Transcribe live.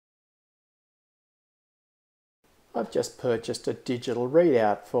I've just purchased a digital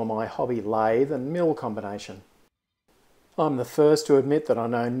readout for my hobby lathe and mill combination. I'm the first to admit that I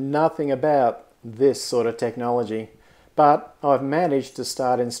know nothing about this sort of technology, but I've managed to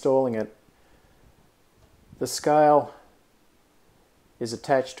start installing it. The scale is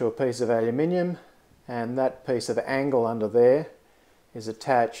attached to a piece of aluminium, and that piece of angle under there is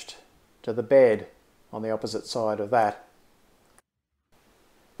attached to the bed on the opposite side of that.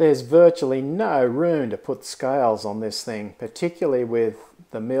 There's virtually no room to put scales on this thing, particularly with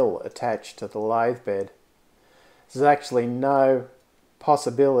the mill attached to the lathe bed. There's actually no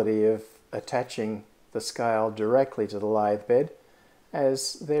possibility of attaching the scale directly to the lathe bed,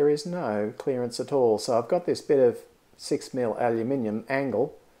 as there is no clearance at all. So I've got this bit of 6mm aluminium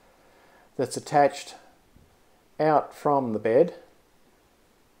angle that's attached out from the bed,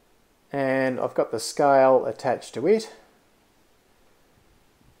 and I've got the scale attached to it,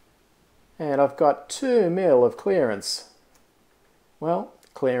 and I've got 2mm of clearance. Well,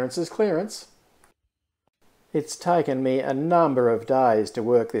 clearance is clearance. It's taken me a number of days to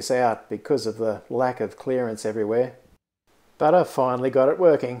work this out because of the lack of clearance everywhere, but I've finally got it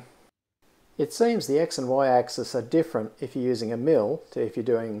working. It seems the X and Y axis are different if you're using a mill to if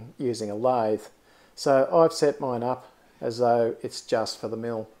you're using a lathe, so I've set mine up as though it's just for the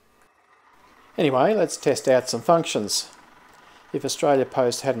mill. Anyway, let's test out some functions. If Australia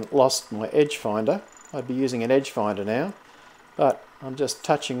Post hadn't lost my edge finder, I'd be using an edge finder now, but I'm just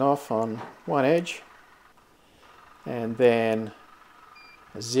touching off on one edge and then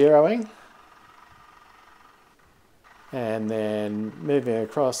zeroing and then moving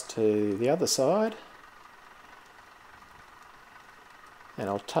across to the other side, and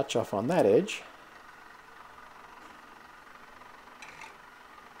I'll touch off on that edge.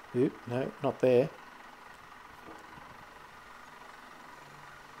 Oop, no, not there.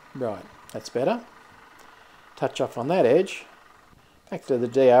 Right, that's better. Touch off on that edge, back to the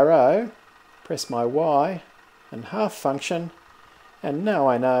DRO, press my Y and half function, and now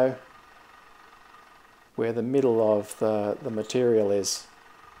I know where the middle of the material is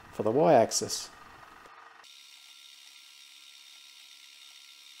for the Y-axis.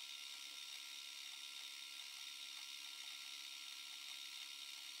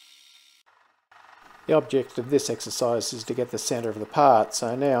 The object of this exercise is to get the centre of the part,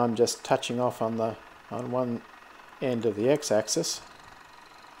 so now I'm just touching off on one end of the X-axis.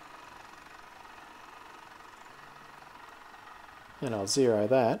 And I'll zero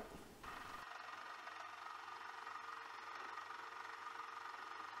that.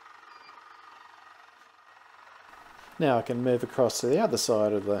 Now I can move across to the other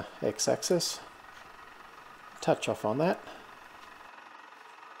side of the X-axis, touch off on that.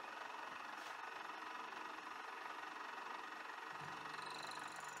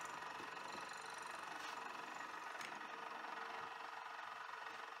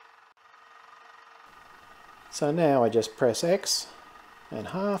 So now I just press X and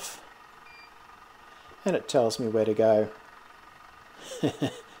half, and it tells me where to go,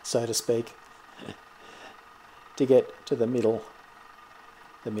 so to speak, to get to the middle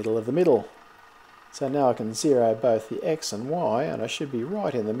of the middle. So now I can zero both the X and Y, and I should be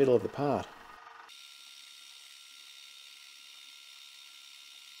right in the middle of the part.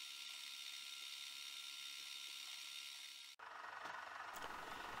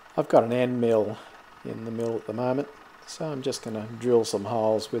 I've got an end mill in the mill at the moment, so I'm just going to drill some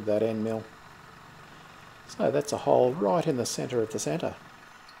holes with that end mill. So that's a hole right in the centre of the centre.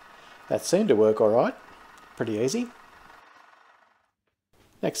 That seemed to work alright, pretty easy.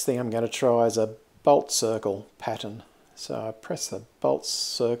 Next thing I'm going to try is a bolt circle pattern. So I press the bolt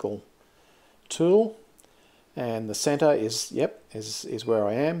circle tool, and the centre is where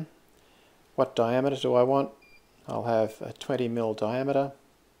I am. What diameter do I want? I'll have a 20mm diameter.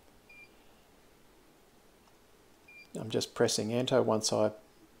 I'm just pressing enter once I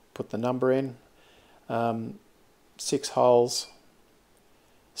put the number in. 6 holes.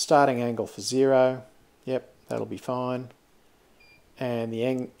 Starting angle for 0. Yep, that'll be fine. And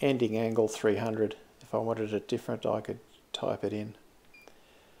the ending angle 300. If I wanted it different, I could type it in.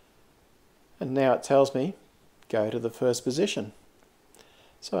 And now it tells me go to the first position.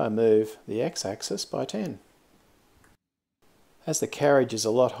 So I move the X-axis by 10. As the carriage is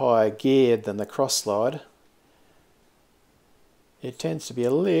a lot higher geared than the cross slide, it tends to be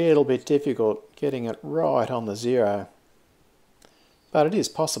a little bit difficult getting it right on the 0. But it is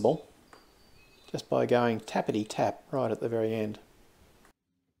possible, just by going tappity tap right at the very end.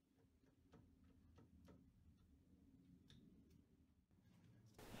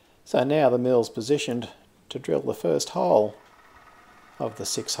 So now the mill's positioned to drill the first hole of the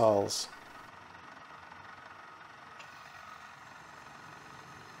 6 holes.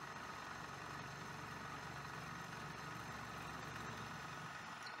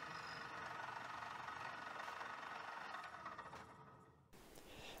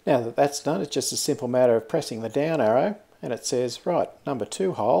 Now that that's done, it's just a simple matter of pressing the down arrow and it says, right, number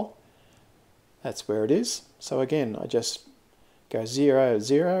 2 hole, that's where it is. So again, I just go 0,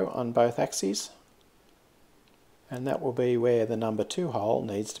 0 on both axes, and that will be where the number 2 hole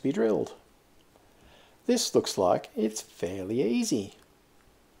needs to be drilled. This looks like it's fairly easy.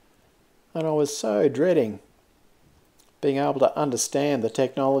 And I was so dreading being able to understand the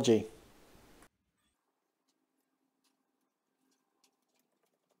technology.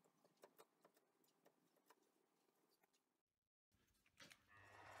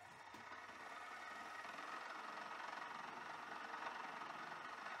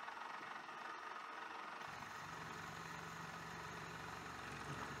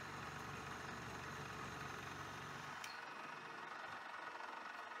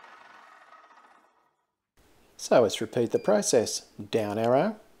 So let's repeat the process. Down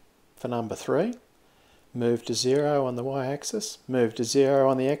arrow for number 3, move to 0 on the y-axis, move to 0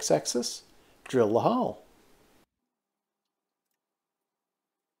 on the x-axis, drill the hole.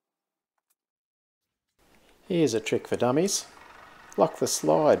 Here's a trick for dummies. Lock the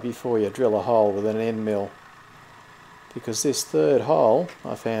slide before you drill a hole with an end mill, because this 3rd hole,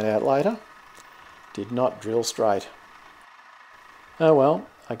 I found out later, did not drill straight. Oh well,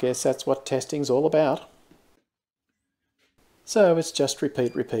 I guess that's what testing's all about. So it's just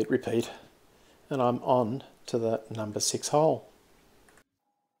repeat, repeat, repeat, and I'm on to the number 6 hole.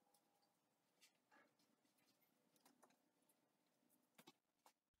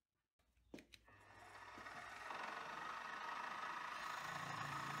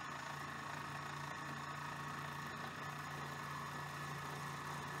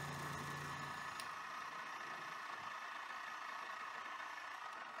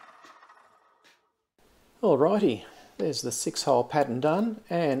 Alrighty, there's the 6 hole pattern done,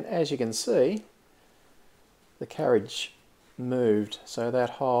 and as you can see, the carriage moved, so that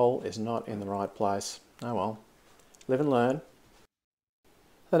hole is not in the right place. Oh well, live and learn.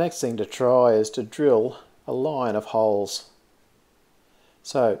 The next thing to try is to drill a line of holes.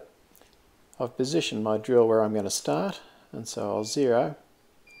 So I've positioned my drill where I'm going to start, and so I'll 0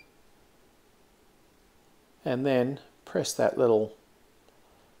 and then press that little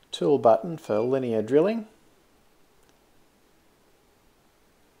tool button for linear drilling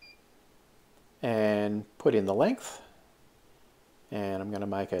and put in the length, and I'm going to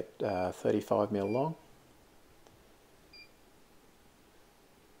make it 35mm long,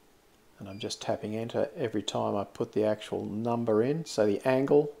 and I'm just tapping enter every time I put the actual number in, so the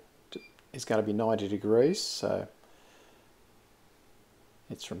angle is going to be 90 degrees, so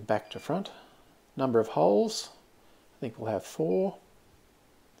it's from back to front. Number of holes, I think we'll have 4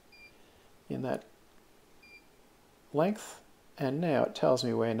 in that length, and now it tells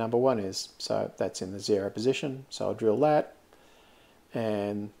me where number 1 is, so that's in the 0 position, so I'll drill that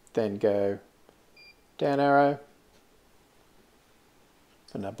and then go down arrow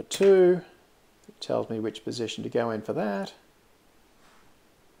for number 2. It tells me which position to go in for that.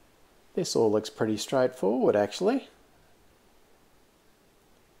 This all looks pretty straightforward actually.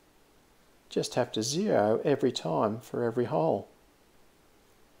 Just have to 0 every time for every hole.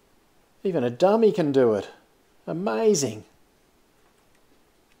 Even a dummy can do it. Amazing.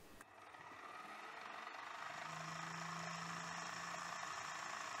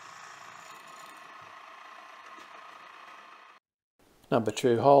 Number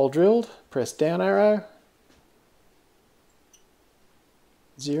 2 hole drilled, press down arrow,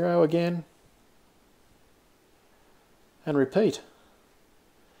 0 again, and repeat.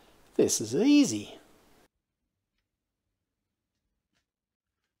 This is easy.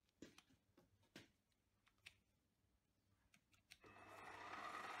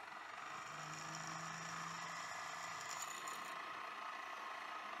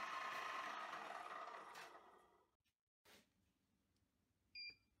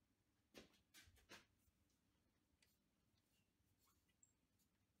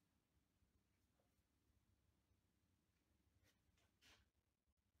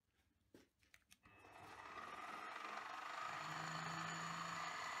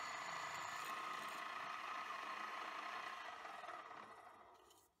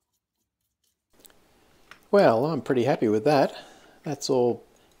 Well, I'm pretty happy with that. That's all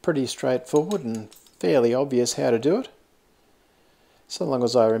pretty straightforward and fairly obvious how to do it. So long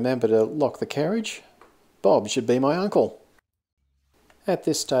as I remember to lock the carriage, Bob should be my uncle. At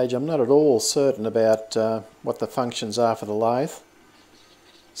this stage I'm not at all certain about what the functions are for the lathe.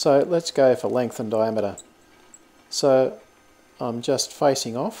 So let's go for length and diameter. So I'm just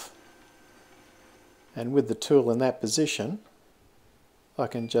facing off, and with the tool in that position I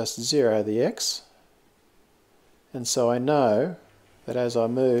can just 0 the X, and so I know that as I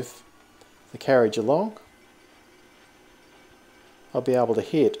move the carriage along, I'll be able to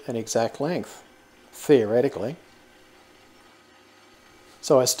hit an exact length, theoretically.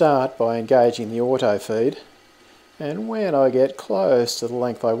 So I start by engaging the auto feed, and when I get close to the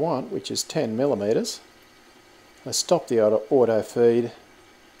length I want, which is 10 millimeters, I stop the auto feed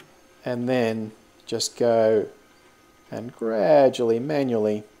and then just go and gradually,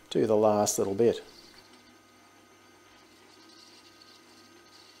 manually do the last little bit.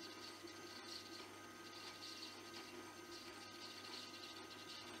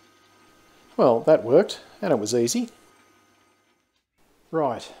 Well, that worked, and it was easy.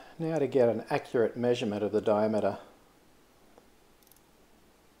 Right, now to get an accurate measurement of the diameter.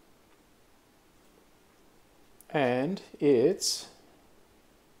 And it's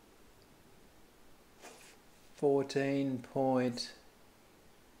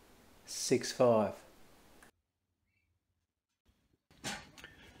 14.65. I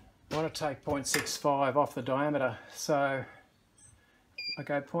want to take 0.65 off the diameter, so I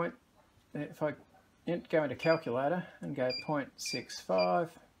go if I go into calculator and go 0.65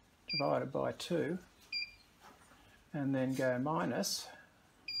 divided by 2 and then go minus,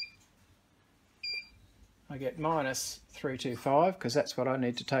 I get minus 325 because that's what I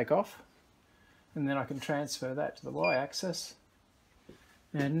need to take off, and then I can transfer that to the y-axis,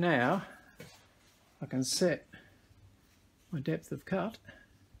 and now I can set my depth of cut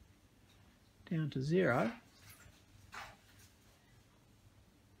down to 0.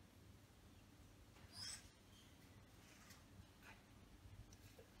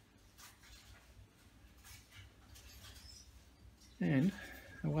 And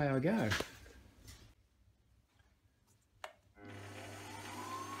away I go.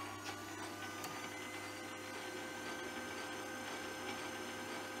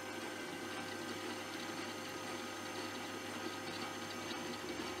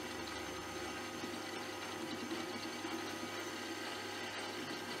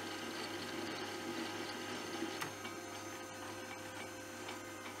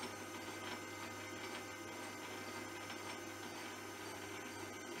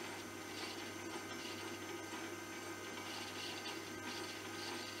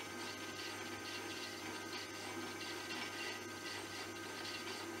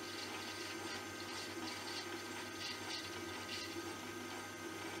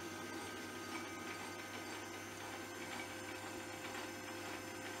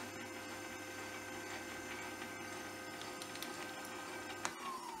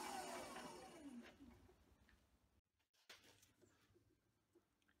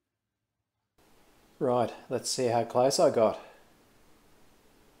 Right, let's see how close I got.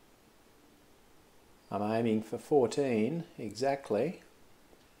 I'm aiming for 14 exactly,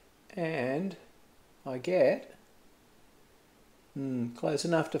 and I get close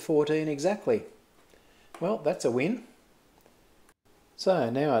enough to 14 exactly. Well, that's a win. So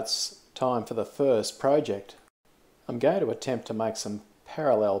now it's time for the first project. I'm going to attempt to make some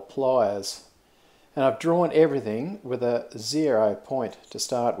parallel pliers, and I've drawn everything with a 0 point to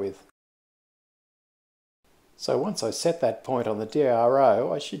start with. So once I set that point on the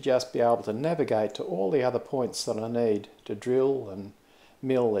DRO, I should just be able to navigate to all the other points that I need to drill and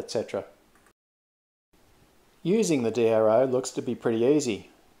mill, etc. Using the DRO looks to be pretty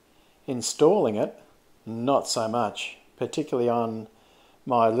easy. Installing it, not so much, particularly on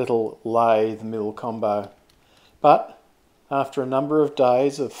my little lathe mill combo. But after a number of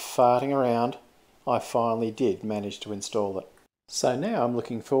days of farting around, I finally did manage to install it. So now I'm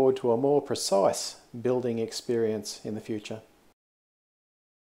looking forward to a more precise building experience in the future.